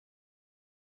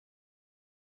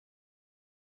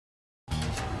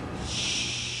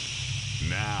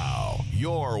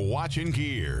You're watching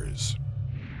Gearz.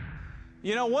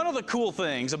 You know, one of the cool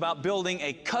things about building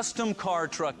a custom car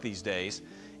truck these days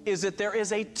is that there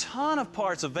is a ton of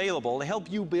parts available to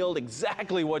help you build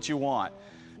exactly what you want.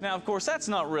 Now, of course, that's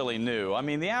not really new. I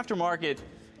mean, the aftermarket,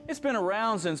 it's been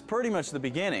around since pretty much the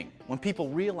beginning, when people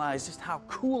realized just how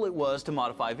cool it was to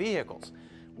modify vehicles.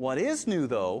 What is new,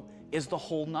 though, is the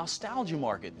whole nostalgia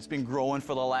market. It's been growing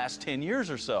for the last 10 years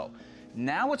or so.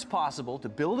 Now it's possible to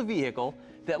build a vehicle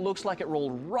that looks like it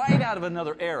rolled right out of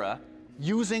another era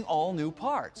using all new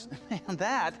parts. And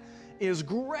that is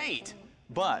great.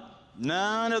 But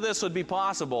none of this would be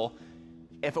possible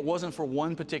if it wasn't for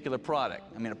one particular product.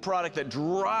 I mean, a product that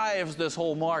drives this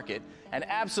whole market and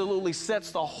absolutely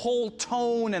sets the whole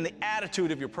tone and the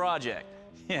attitude of your project.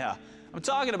 Yeah, I'm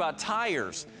talking about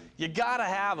tires. You gotta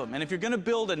have them. And if you're gonna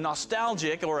build a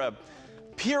nostalgic or a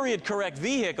period-correct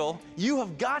vehicle, you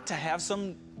have got to have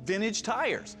some vintage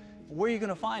tires. Where are you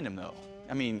gonna find them, though?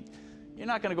 I mean, you're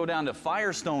not gonna go down to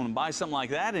Firestone and buy something like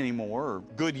that anymore, or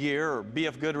Goodyear, or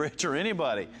B.F. Goodrich, or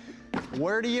anybody.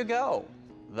 Where do you go?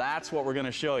 That's what we're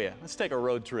gonna show you. Let's take a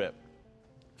road trip.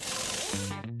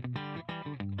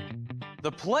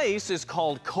 The place is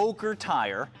called Coker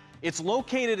Tire. It's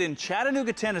located in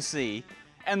Chattanooga, Tennessee,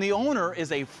 and the owner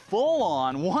is a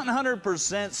full-on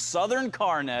 100% Southern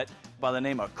car nut by the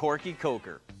name of Corky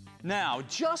Coker. Now,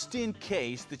 just in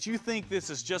case that you think this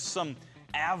is just some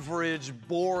average,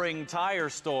 boring tire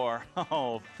store,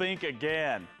 oh, think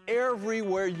again.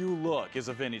 Everywhere you look is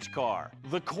a vintage car.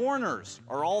 The corners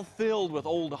are all filled with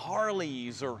old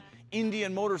Harleys or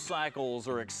Indian motorcycles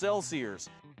or Excelsiors.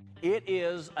 It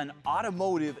is an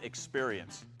automotive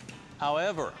experience.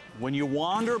 However, when you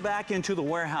wander back into the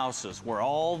warehouses where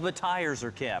all the tires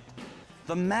are kept,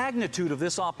 the magnitude of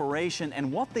this operation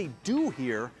and what they do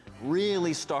here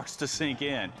really starts to sink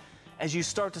in as you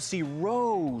start to see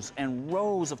rows and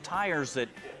rows of tires that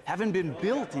haven't been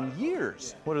built in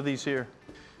years. What are these here?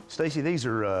 Stacey, these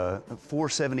are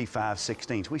 475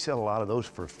 16s. We sell a lot of those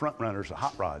for front runners of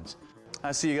hot rods.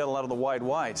 I see you got a lot of the wide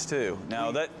whites too.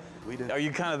 Now are you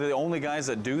kind of the only guys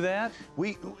that do that?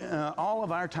 All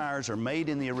of our tires are made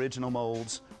in the original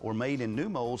molds or made in new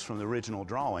molds from the original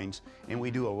drawings, and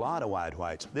we do a lot of wide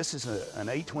whites. This is an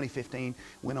 2015,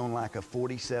 went on like a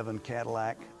 47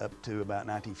 Cadillac up to about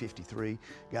 1953.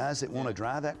 Guys that want to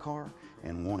drive that car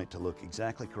and want it to look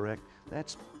exactly correct,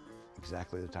 that's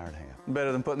exactly the tire to have.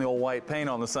 Better than putting the old white paint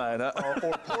on the side, huh?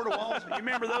 Or porta walls. You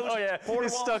remember those? Oh yeah,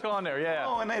 it's stuck on there. Yeah.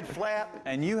 Oh, and they'd flap.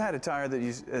 And you had a tire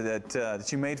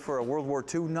that you made for a World War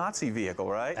II Nazi vehicle,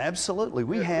 right? Absolutely,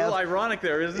 we have. It's a little ironic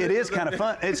there, isn't it? It is kind of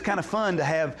fun. It's kind of fun to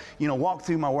have, walk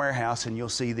through my warehouse and you'll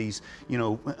see these,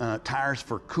 tires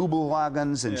for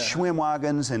Kubelwagens and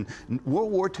Schwimmwagens and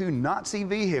World War II Nazi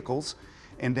vehicles.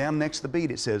 And down next to the bead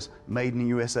it says, "Made in the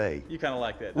USA." You kind of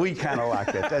like that. We kind of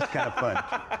like that. That's kind of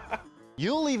fun.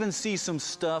 You'll even see some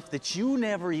stuff that you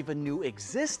never even knew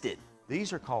existed.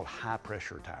 These are called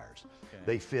high-pressure tires. Okay.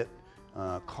 They fit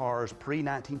cars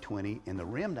pre-1920, and the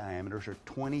rim diameters are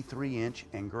 23-inch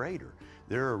and greater.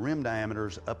 There are rim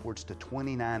diameters upwards to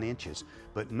 29 inches,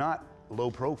 but not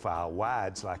low-profile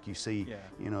wides like you see,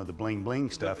 the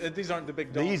bling-bling stuff. These aren't the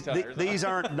big donk tires. These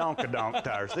aren't donk-a-donk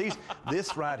tires.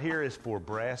 This right here is for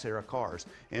brass-era cars,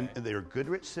 and they're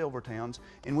Goodrich Silvertowns,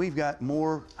 and we've got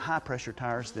more high-pressure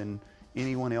tires than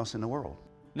anyone else in the world.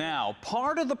 Now,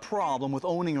 part of the problem with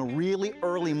owning a really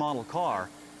early model car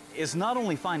is not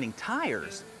only finding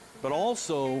tires, but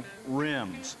also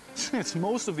rims, since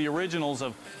most of the originals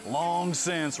have long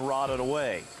since rotted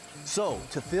away. So,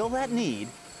 to fill that need,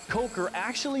 Coker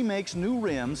actually makes new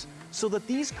rims so that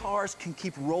these cars can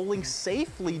keep rolling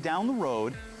safely down the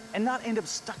road and not end up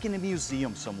stuck in a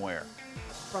museum somewhere.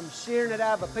 From shearing it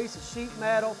out of a piece of sheet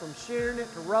metal, from shearing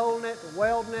it to rolling it to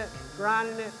welding it,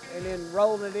 grinding it, and then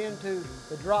rolling it into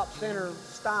the drop center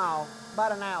style,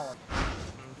 about an hour.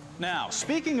 Now,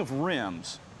 speaking of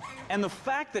rims, and the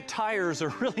fact that tires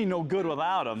are really no good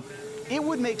without them, it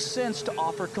would make sense to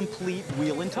offer complete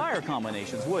wheel and tire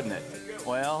combinations, wouldn't it?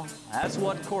 Well, that's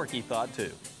what Corky thought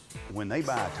too. When they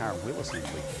buy a tire wheel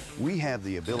assembly, we have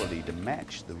the ability to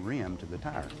match the rim to the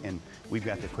tire, and we've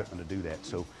got the equipment to do that.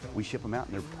 So we ship them out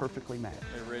and they're perfectly matched.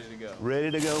 They're ready to go.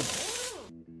 Ready to go.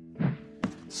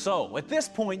 So, at this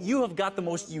point, you have got the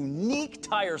most unique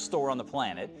tire store on the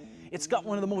planet. It's got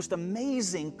one of the most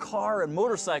amazing car and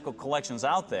motorcycle collections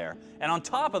out there. And on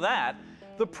top of that,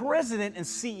 the president and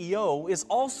CEO is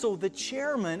also the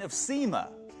chairman of SEMA.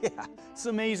 Yeah, it's an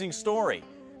amazing story.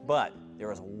 But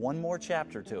there is one more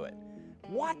chapter to it.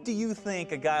 What do you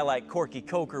think a guy like Corky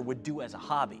Coker would do as a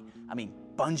hobby? I mean,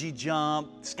 bungee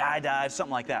jump, skydive,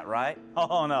 something like that, right?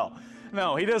 Oh, no.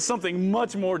 No, he does something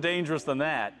much more dangerous than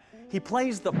that. He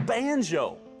plays the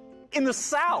banjo in the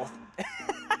South.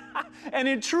 And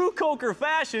in true Coker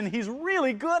fashion, he's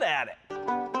really good at it. Here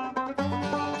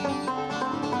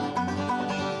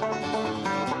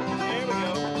we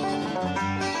go.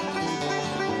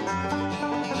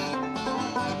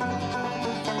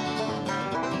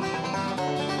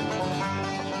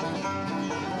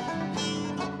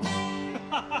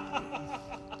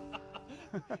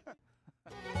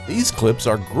 These clips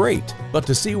are great, but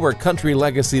to see where country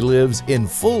legacy lives in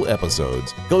full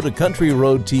episodes, go to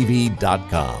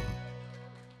countryroadtv.com.